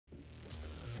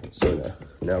So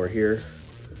now we're here,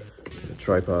 the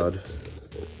tripod,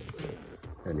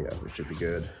 and yeah, we should be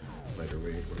good. Lighter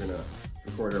weight. We're gonna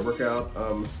record our workout.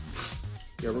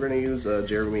 Yeah, we're gonna use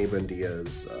Jeremy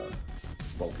Buendia's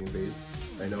bulking base.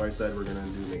 I know I said we're gonna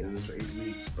do maintenance for 8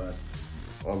 weeks, but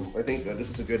I think this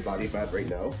is a good body fat right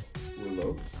now. We're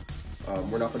low.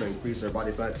 We're not gonna increase our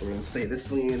body fat. We're gonna stay this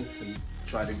lean and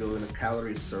try to go in a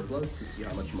calorie surplus to see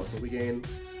how much muscle we gain.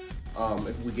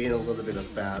 If we gain a little bit of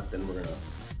fat, then we're gonna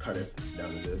cut it down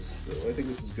to this. So I think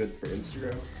this is good for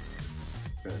Instagram.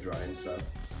 It's gonna dry and stuff.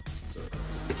 So.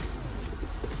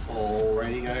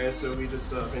 Alrighty guys, so we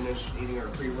just finished eating our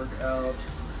pre-workout.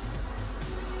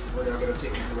 We're now going to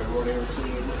take you through my morning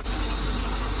routine.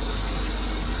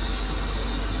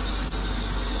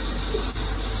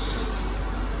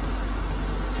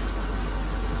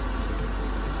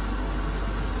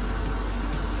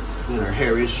 And our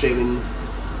hair is shaven.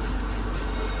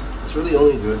 It's really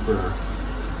only good for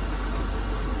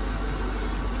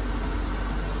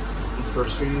the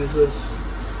first few uses.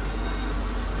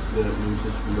 Then it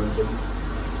loses momentum.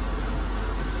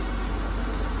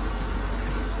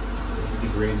 It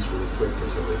degrades really quick for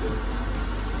some reason.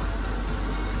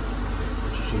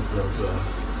 Shape runs off.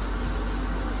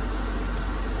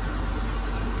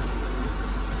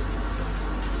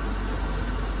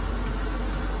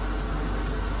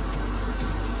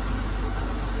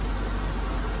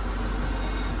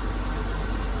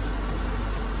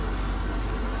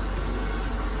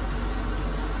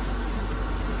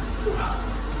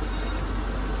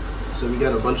 So we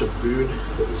got a bunch of food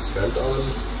that we spent on.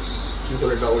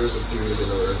 $200 of food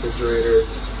in our refrigerator.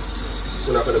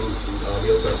 We're not going to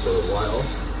meal prep for a while.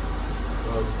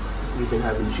 We've been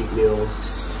having cheat meals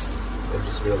and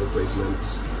just meal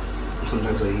replacements.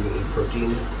 Sometimes I even eat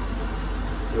protein.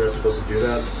 We're not supposed to do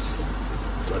that,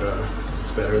 but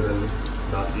it's better than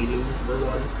not eating for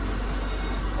one.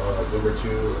 Number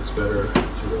two, it's better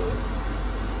to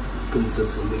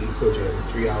consistently eat protein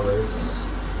every 3 hours.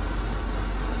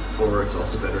 Or it's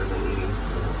also better than eating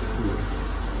food.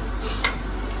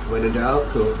 When in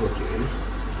doubt, go protein.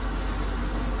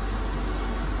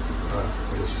 I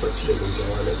just put shaving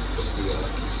gel on it with the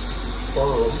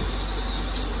foam.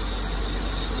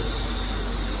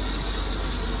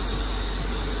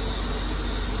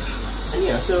 And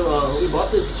yeah, so we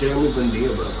bought this Jeremy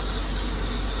Buendia book.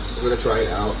 We're gonna try it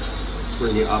out. We're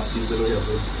in the off season. We have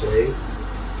to play.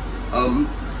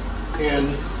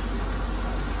 And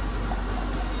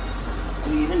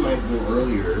we even might go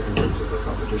earlier in terms of the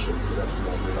competition because we have to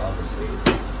motivate, obviously.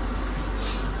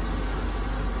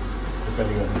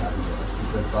 Depending on how you keep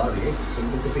that body. So we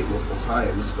can compete multiple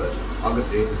times, but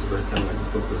August 8th is where kind of like the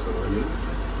focus on learning.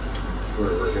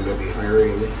 We're going to be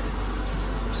hiring a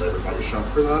cyber body shop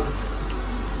for that.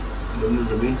 And then in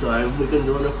the meantime, we can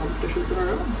do a competition on our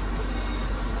own.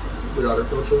 With other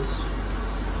coaches.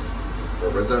 Or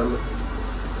with them.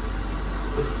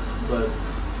 But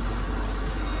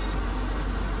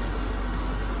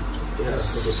yeah,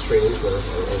 so just training for our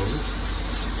own.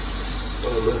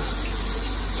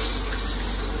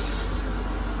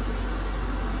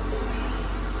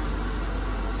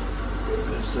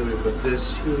 So we put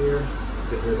this here,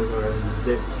 get rid of our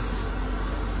zits.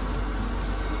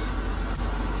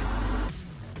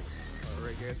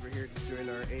 Alright guys, we're here just doing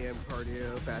our AM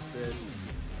cardio fasted.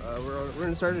 We're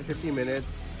gonna start at 15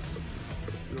 minutes.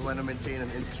 We want to maintain an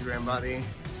Instagram body.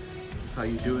 This is how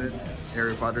you do it.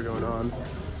 Harry Potter going on.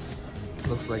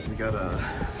 Looks like we got a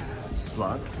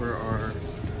slot for our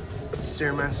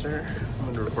Stairmaster. I'm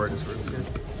gonna record this really good.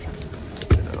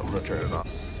 And I'm gonna turn it off.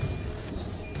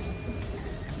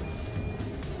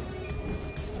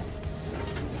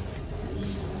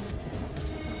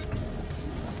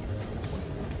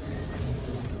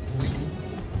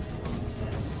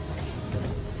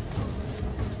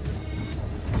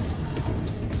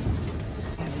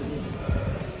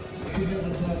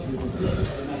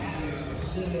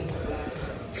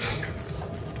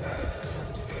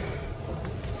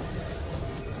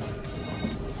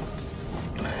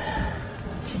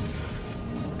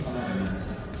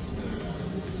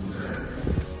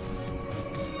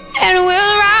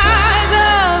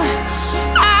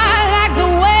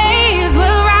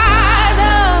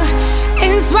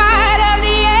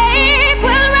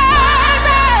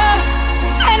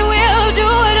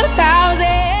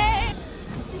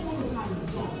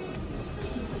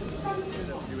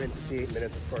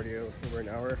 Minutes of cardio over an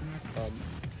hour.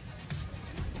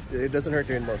 It doesn't hurt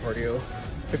doing more cardio.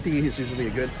 50 is usually a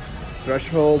good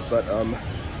threshold, but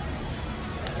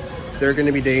there are going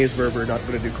to be days where we're not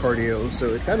going to do cardio, so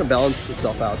it kind of balances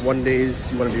itself out. One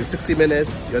days you want to do 60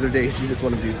 minutes, the other days you just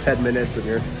want to do 10 minutes and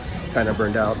you're kind of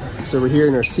burned out. So we're here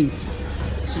in our seat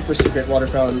super secret water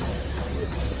fountain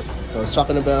I was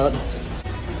talking about.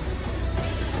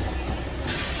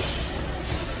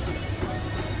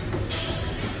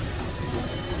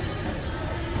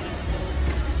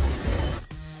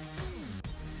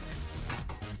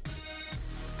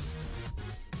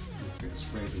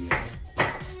 Spray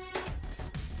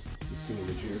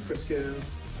the Junior Crisco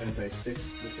anti-stick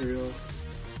material.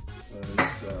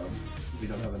 We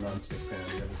don't have a non-stick pan.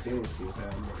 We have a stainless steel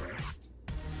pan, but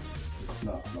it's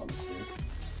not non-stick.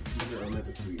 These are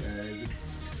omega-3 eggs.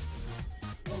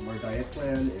 Our diet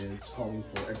plan is calling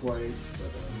for egg whites,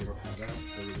 but we don't have that,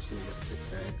 so we're just going to get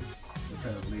 6 eggs. We're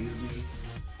kind of lazy.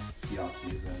 It's the off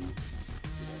season.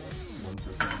 You know, it's 1%,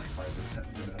 5%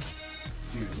 gonna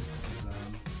do.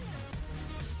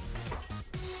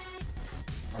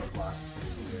 Our glass is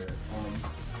over there.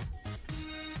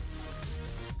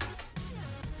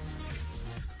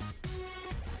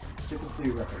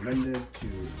 Typically recommended to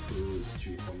cruise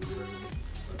 200,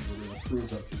 but we're going to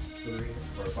cruise up to 3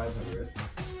 or 500.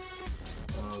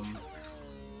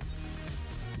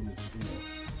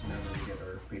 Whenever we get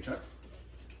our paycheck.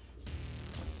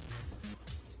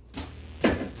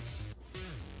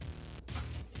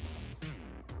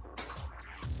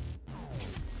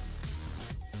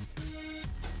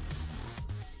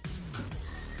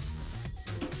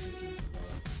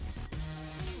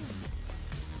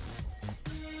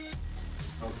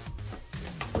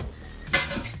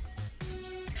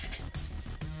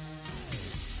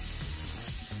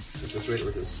 This rate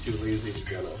we're just too lazy to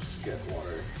get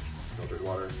water, filtered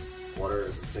water. Water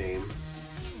is the same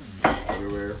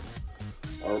everywhere.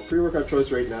 Our pre-workout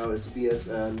choice right now is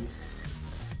BSN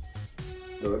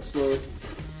No Explode.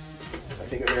 I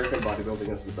think American Bodybuilding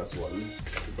has the best ones,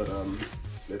 but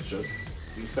it's just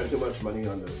you spend too much money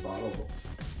on the bottle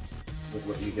with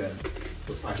what you get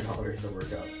for $5 a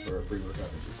workout for a pre-workout.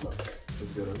 It's just not as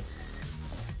good as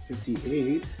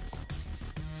 58.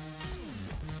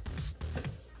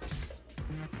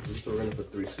 So we're going to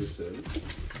put 3 scoops in. That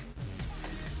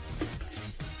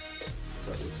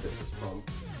looks good, this pump.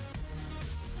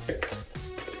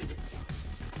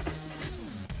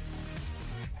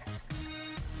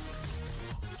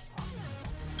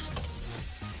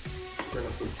 We're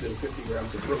going to put in 50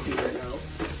 grams of protein right now.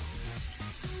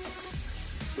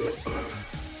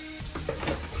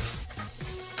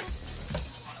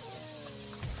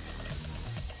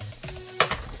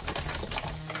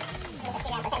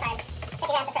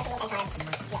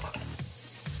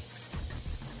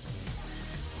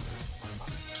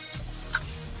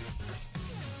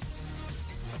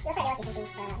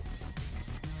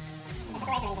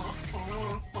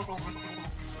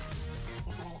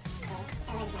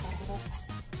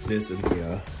 This is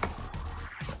the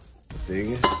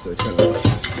thing, so it kind of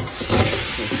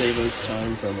save us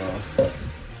time from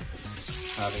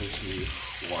having to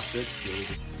wash it.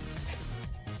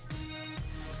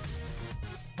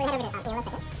 So we're going to head over to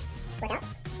 1 second.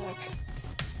 Workout.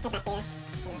 Head back here.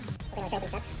 We're going to try some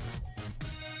stuff.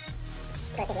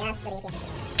 Go CBS. Go to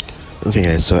UPS. Okay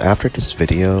guys, so after this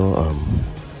video,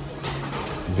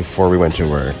 before we went to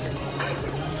work,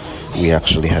 we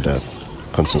actually had a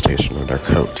consultation with our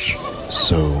coach.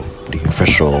 So the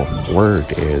official word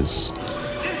is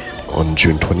on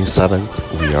June 27th,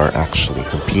 we are actually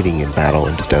competing in Battle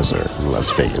in the Desert in Las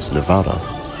Vegas, Nevada,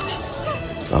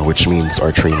 which means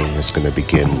our training is going to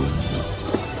begin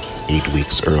 8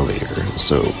 weeks earlier.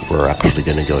 So we're actually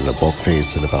going to go in a bulk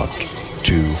phase in about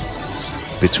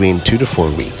between 2 to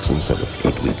 4 weeks instead of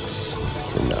 8 weeks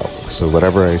from now. So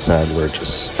whatever I said, we're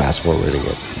just fast forwarding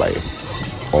it by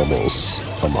almost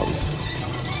a month.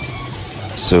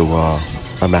 So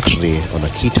I'm actually on a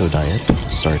keto diet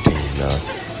starting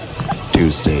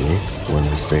Tuesday,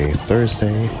 Wednesday,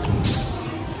 Thursday.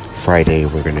 Friday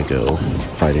we're gonna go,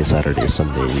 Friday, Saturday,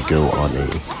 Sunday we go on a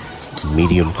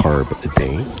medium carb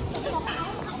day.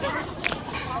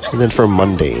 And then from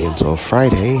Monday until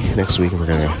Friday next week we're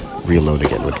gonna reload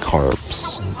again with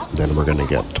carbs. Then we're gonna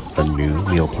get a new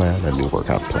meal plan, a new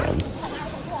workout plan.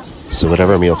 So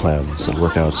whatever meal plans and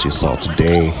workouts you saw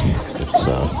today, it's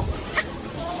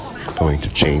going to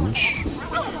change.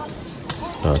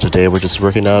 Today we're just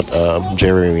working out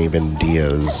Jeremy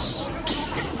Bendia's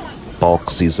bulk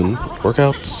season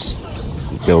workouts,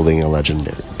 building a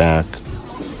legendary back,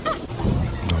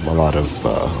 a lot of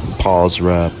pause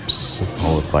reps,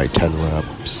 followed by 10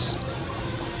 reps,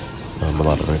 a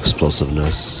lot of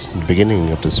explosiveness. In the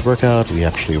beginning of this workout, we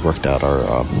actually worked out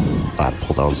our lat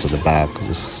pull downs in the back.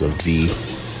 This is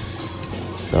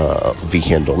a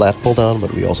V-handle lat pull down,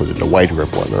 but we also did a wide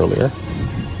grip one earlier.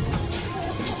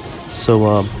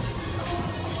 So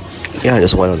yeah, I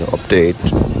just wanted to update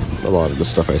a lot of the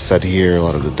stuff I said here, a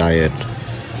lot of the diet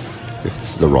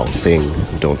It's the wrong thing.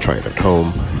 Don't try it at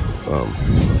home.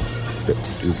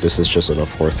 This is just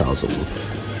enough 4,000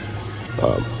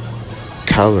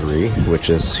 calorie, which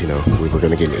is, you know, we were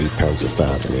going to gain 8 pounds of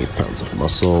fat and 8 pounds of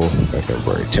muscle by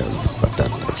February 10th, but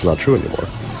that's not true anymore.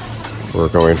 We're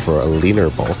going for a leaner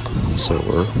bulk, so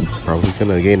we're probably going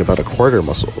to gain about a quarter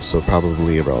muscle, so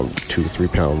probably around 2 to 3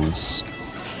 pounds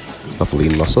of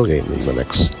lean muscle gain in the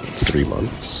next 3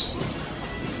 months.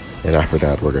 And after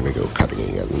that, we're going to go cutting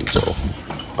again until,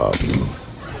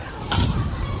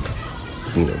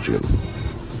 June.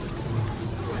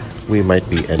 We might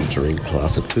be entering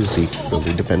Classic Physique,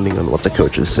 really depending on what the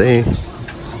coaches say.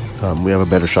 We have a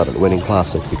better shot at winning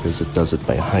Classic because it does it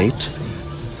by height.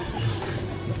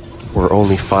 We're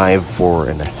only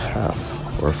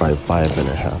 5'4.5" or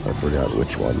 5'5.5", I forgot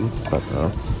which one, but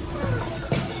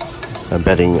I'm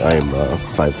betting I'm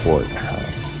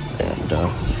 5'4.5", and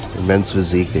in men's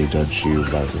physique they judge you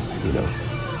by, you know,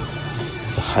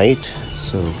 the height,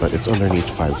 so, but it's underneath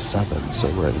 5'7", so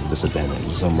we're at a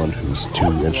disadvantage. Someone who's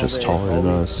 2 inches taller than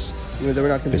us is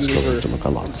going to look a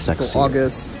lot sexier.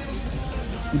 August.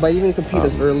 You might even compete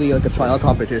as early, like a trial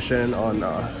competition on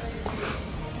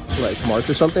like March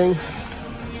or something.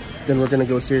 Then we're gonna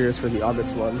go serious for the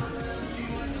August one.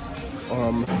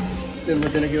 Then we're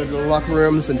gonna go to the locker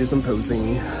rooms and do some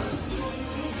posing.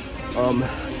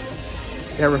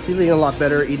 Yeah, we're feeling a lot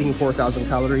better eating 4,000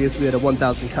 calories. We had a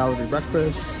 1,000 calorie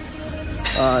breakfast.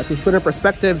 If we put in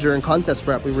perspective, during contest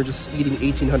prep, we were just eating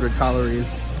 1,800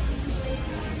 calories.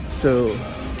 So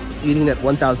eating that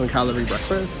 1,000 calorie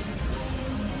breakfast,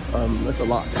 that's a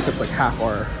lot. That's like half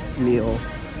our meal.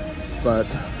 But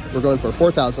we're going for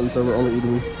 4,000, so we're only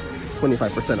eating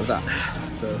 25% of that.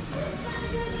 So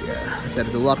yeah, head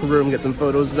to the locker room, get some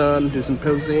photos done, do some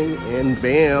posing, and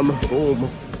bam, boom.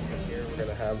 Here we're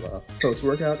gonna have a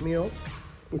post-workout meal,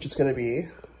 which is gonna be,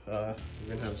 we're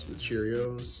gonna have some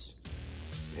Cheerios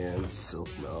and silk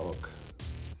milk.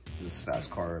 This is fast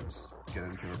carbs, get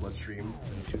into your bloodstream,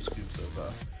 and 2 scoops of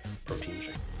protein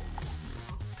shake.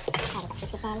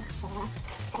 This fast carbs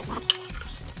all day.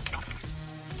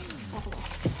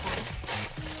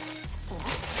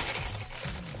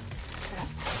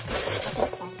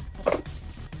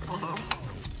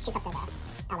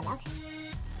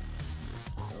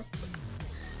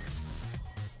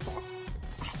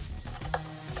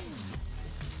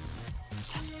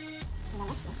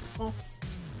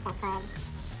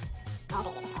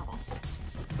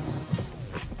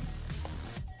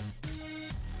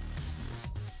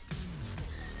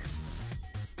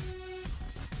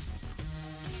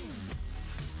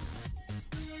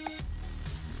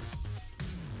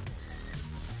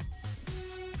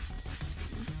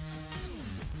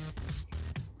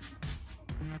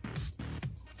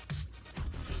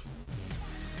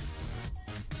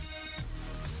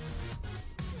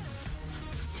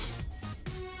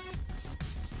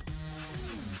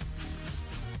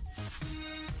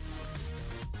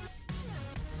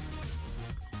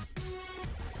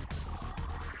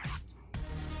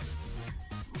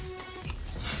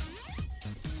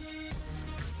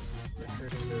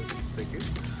 Thank you.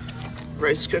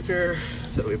 Rice cooker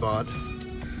that we bought.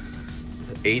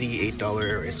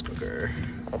 $88 rice cooker.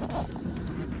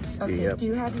 Okay, Yep. do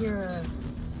you have your...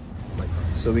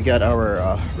 So we got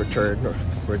our return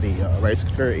for the rice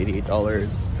cooker,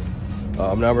 $88.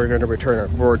 Now we're going to return our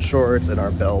board shorts and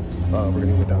our belt. We're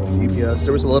going to go down to UPS.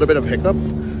 There was a little bit of hiccup.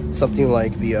 Something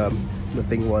like the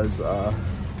thing was...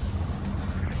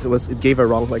 It gave a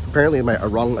wrong, like apparently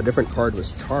a different card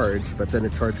was charged, but then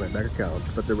it charged my bank account,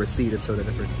 but the receipt, it showed a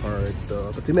different card.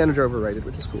 So, but the manager overrided,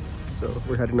 which is cool. So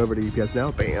we're heading over to UPS now.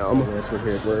 Bam! Yes, we're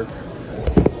here at work.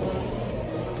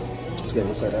 Just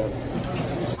getting set up.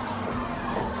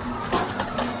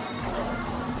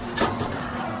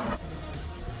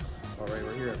 All right,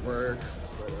 we're here at work,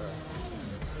 but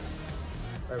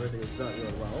everything is not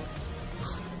going well.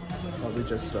 We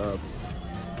just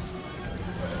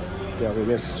yeah, we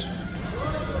missed.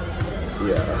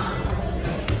 Yeah.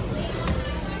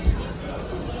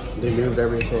 They moved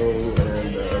everything,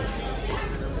 and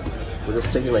we're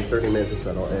just taking like 30 minutes to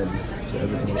settle in. So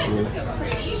everything is smooth.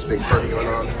 This big party going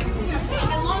on.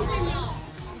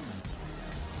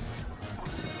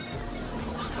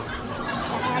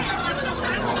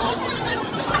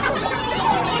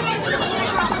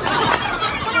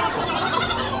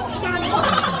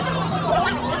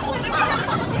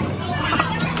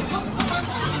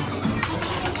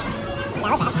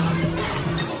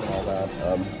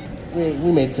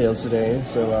 We made sales today,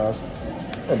 so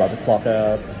we're about to clock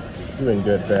out. Doing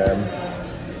good, fam.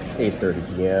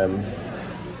 8:30 p.m.